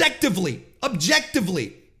 But objectively,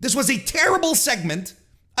 this was a terrible segment.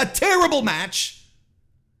 A terrible match,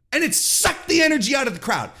 and it sucked the energy out of the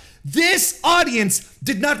crowd. This audience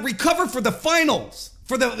did not recover for the finals,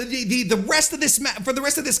 for the rest of this for the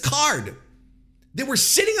rest of this card. They were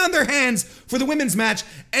sitting on their hands for the women's match,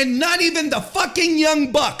 and not even the fucking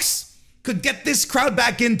Young Bucks could get this crowd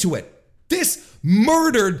back into it. This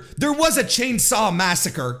murdered. There was a chainsaw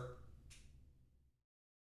massacre.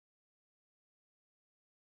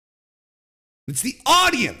 It's the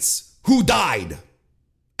audience who died.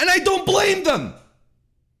 And I don't blame them.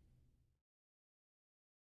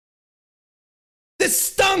 This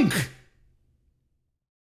stunk.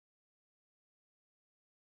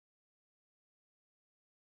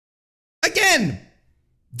 Again,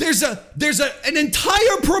 there's an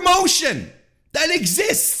entire promotion that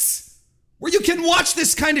exists where you can watch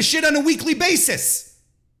this kind of shit on a weekly basis.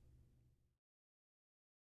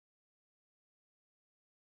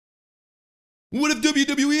 What if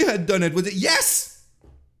WWE had done it? Was it yes?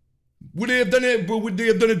 Would they have done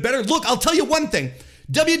it better? Look, I'll tell you one thing.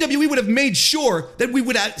 WWE would have made sure that we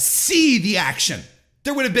would see the action.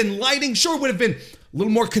 There would have been lighting. Sure, it would have been a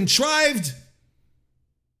little more contrived.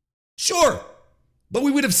 Sure. But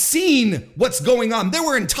we would have seen what's going on. There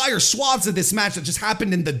were entire swaths of this match that just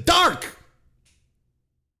happened in the dark.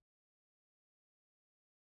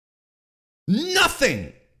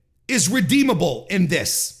 Nothing is redeemable in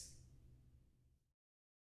this.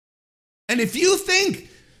 And if you think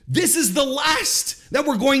this is the last that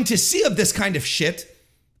we're going to see of this kind of shit,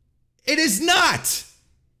 it is not.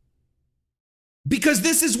 Because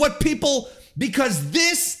this is what people,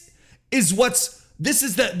 this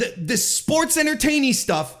is the sports entertaining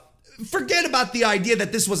stuff. Forget about the idea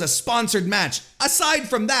that this was a sponsored match. Aside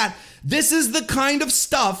from that, this is the kind of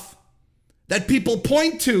stuff that people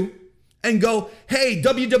point to and go, hey,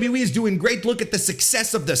 WWE is doing great. Look at the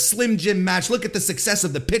success of the Slim Jim match. Look at the success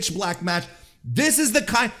of the Pitch Black match. This is the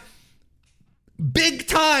kind, big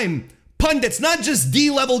time pundits, not just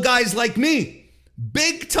D-level guys like me,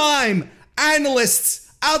 big time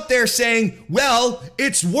analysts out there saying, well,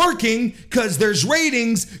 it's working because there's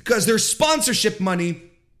ratings, because there's sponsorship money,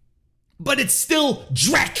 but it's still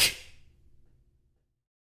dreck.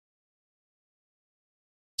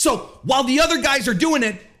 So while the other guys are doing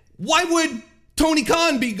it, why would Tony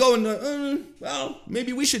Khan be going, well,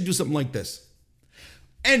 maybe we should do something like this?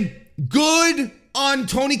 And good on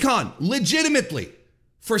Tony Khan, legitimately,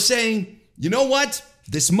 for saying, you know what?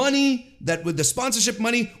 This money, that with the sponsorship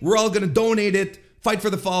money, we're all going to donate it Fight for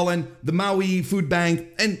the Fallen, the Maui Food Bank,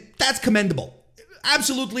 and that's commendable.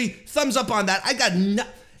 Absolutely, thumbs up on that. I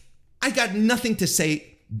got nothing to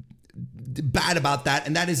say bad about that,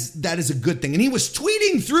 and that is a good thing. And he was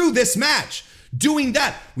tweeting through this match, doing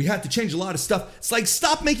that. We had to change a lot of stuff. It's like,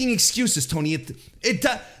 stop making excuses, Tony.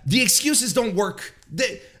 The excuses don't work.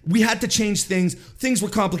 We had to change things. Things were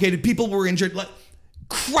complicated. People were injured. Like,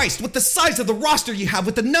 Christ, with the size of the roster you have,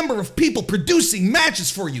 with the number of people producing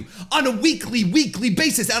matches for you on a weekly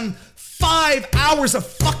basis, on 5 hours of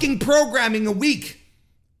fucking programming a week.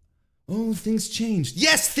 Oh, things changed.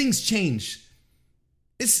 Yes, things changed.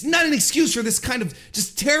 It's not an excuse for this kind of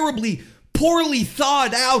just terribly, poorly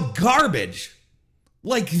thought out garbage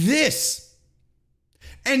like this.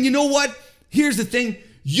 And you know what? Here's the thing.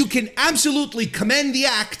 You can absolutely commend the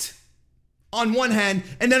act on one hand,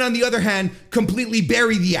 and then on the other hand, completely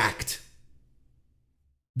bury the act.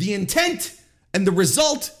 The intent and the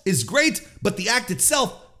result is great, but the act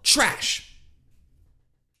itself, trash.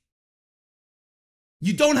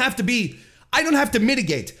 I don't have to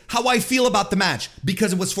mitigate how I feel about the match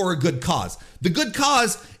because it was for a good cause. The good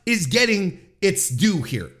cause is getting its due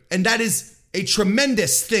here, and that is a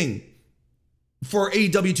tremendous thing for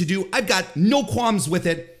AEW to do. I've got no qualms with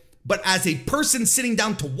it, but as a person sitting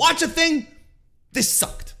down to watch a thing, this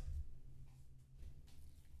sucked.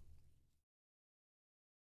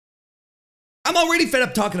 I'm already fed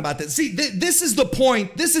up talking about this. See, this is the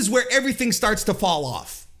point. This is where everything starts to fall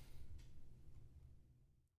off.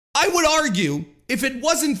 I would argue, if it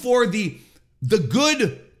wasn't for the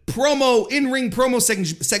good promo, in-ring promo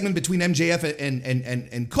segment between MJF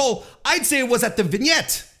and Cole, I'd say it was at the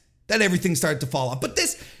vignette that everything started to fall off. But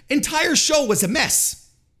this entire show was a mess.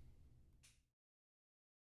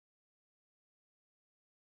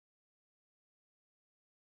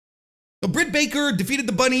 Britt Baker defeated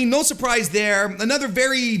the Bunny. No surprise there. Another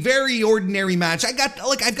very, very ordinary match. I've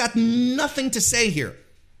got nothing to say here.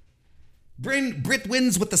 Britt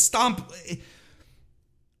wins with the stomp.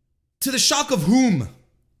 To the shock of whom?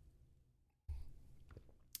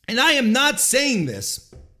 And I am not saying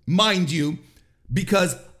this, mind you,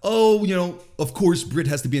 because, of course Britt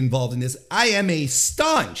has to be involved in this. I am a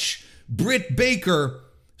staunch Britt Baker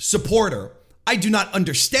supporter. I do not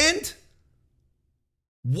understand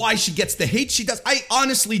why she gets the hate she does. I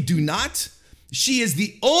honestly do not. She is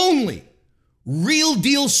the only real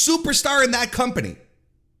deal superstar in that company.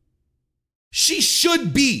 She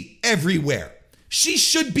should be everywhere. She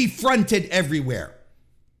should be fronted everywhere.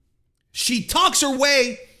 She talked her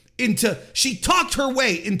way into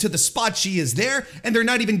the spot she is there, and they're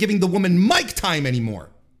not even giving the woman mic time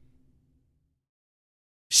anymore.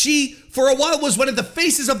 She, for a while, was one of the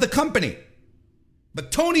faces of the company. But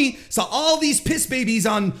Tony saw all these piss babies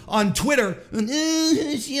on Twitter.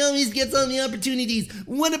 She always gets all the opportunities.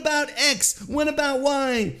 What about X? What about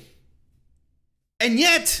Y? And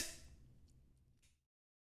yet,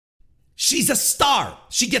 she's a star.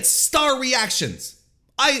 She gets star reactions.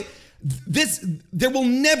 There will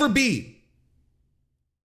never be,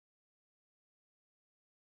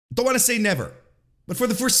 don't want to say never, but for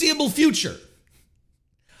the foreseeable future,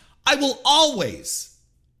 I will always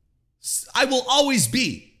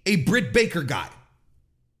be a Britt Baker guy.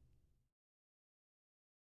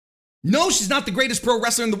 No, she's not the greatest pro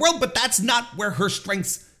wrestler in the world, but that's not where her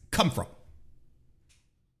strengths come from.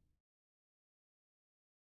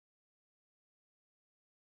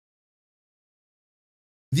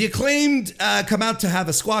 The Acclaimed come out to have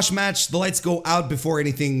a squash match. The lights go out before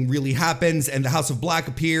anything really happens, and the House of Black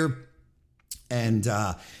appear, and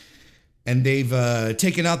they've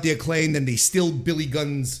taken out the Acclaimed, and they steal Billy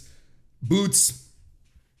Gunn's boots.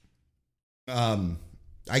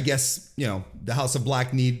 I guess, the House of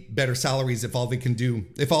Black need better salaries if what they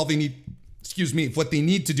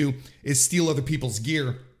need to do is steal other people's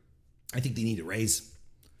gear. I think they need a raise.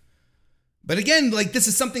 But again, this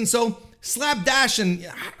is something so slapdash and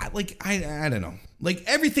I don't know.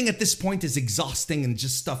 Everything at this point is exhausting and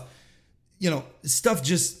just stuff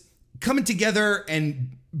just coming together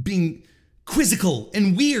and being quizzical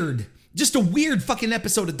and weird. Just a weird fucking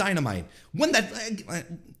episode of Dynamite. One that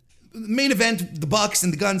main event, the Bucks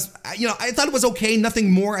and the Guns. I thought it was okay.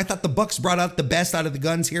 Nothing more. I thought the Bucks brought out the best out of the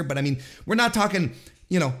Guns here. But I mean, we're not talking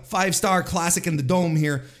 5-star classic in the Dome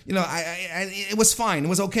here. It was fine. It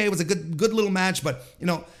was okay. It was a good little match. But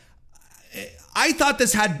I thought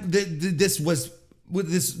this was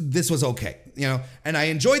okay. And I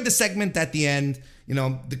enjoyed the segment at the end.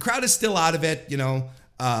 The crowd is still out of it. The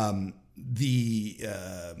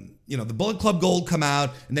Bullet Club Gold come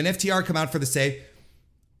out, and then FTR come out for the save,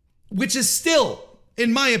 which is still,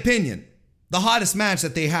 in my opinion, the hottest match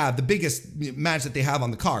that they have, the biggest match that they have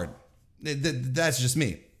on the card. That's just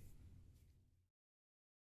me.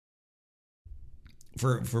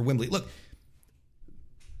 For Wembley. Look,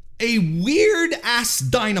 a weird ass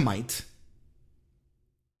Dynamite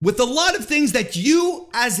with a lot of things that you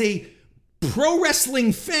as a pro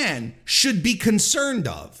wrestling fan should be concerned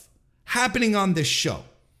of happening on this show.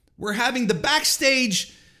 We're having the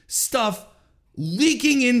backstage stuff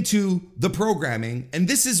leaking into the programming, and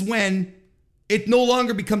this is when it no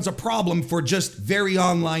longer becomes a problem for just very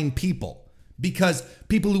online people, because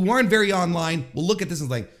people who aren't very online will look at this and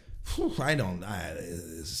like,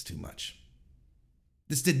 this is too much.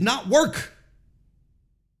 This did not work.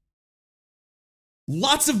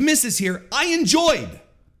 Lots of misses here. I enjoyed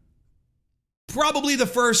probably the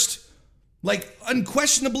first,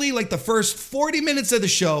 unquestionably, the first 40 minutes of the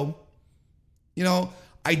show. You know,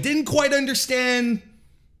 I didn't quite understand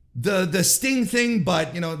the Sting thing,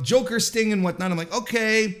 but, Joker Sting and whatnot. I'm like,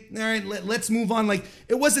 okay, all right, let's move on.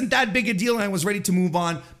 It wasn't that big a deal, and I was ready to move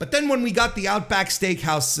on. But then when we got the Outback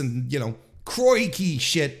Steakhouse and, Croaky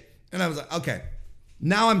shit, and I was like, okay,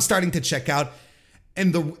 now I'm starting to check out.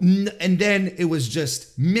 And then it was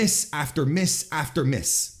just miss after miss after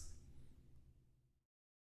miss.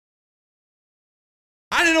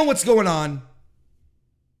 I don't know what's going on,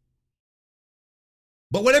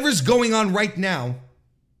 but whatever's going on right now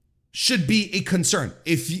should be a concern.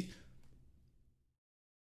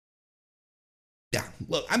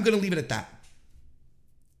 Look, I'm going to leave it at that.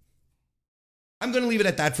 I'm going to leave it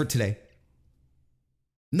at that for today.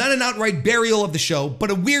 Not an outright burial of the show, but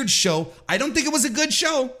a weird show. I don't think it was a good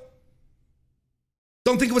show.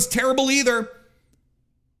 Don't think it was terrible either.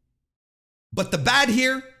 But the bad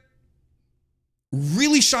here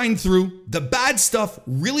really shined through. The bad stuff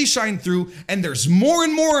really shined through. And there's more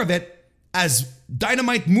and more of it as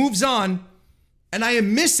Dynamite moves on. And I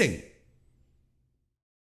am missing.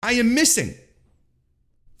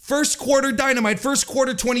 First quarter Dynamite, first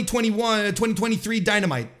quarter 2023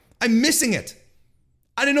 Dynamite. I'm missing it.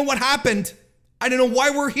 I don't know what happened. I don't know why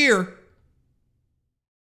we're here.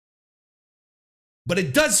 But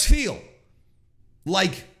it does feel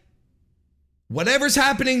like whatever's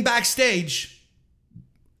happening backstage,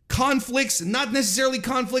 conflicts, not necessarily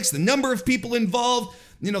conflicts, the number of people involved,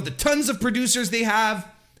 the tons of producers they have,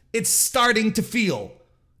 it's starting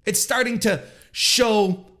to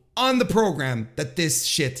show on the program that this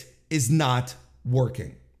shit is not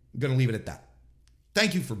working. I'm going to leave it at that.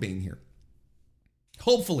 Thank you for being here.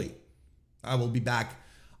 Hopefully, I will be back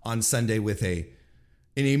on Sunday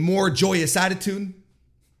in a more joyous attitude.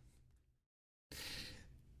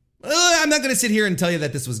 I'm not going to sit here and tell you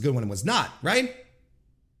that this was good when it was not, right?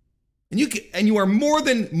 And you are more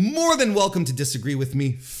than welcome to disagree with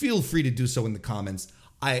me. Feel free to do so in the comments.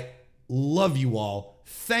 I love you all.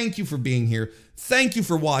 Thank you for being here. Thank you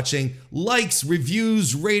for watching. Likes,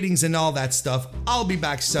 reviews, ratings, and all that stuff. I'll be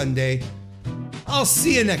back Sunday. I'll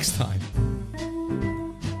see you next time.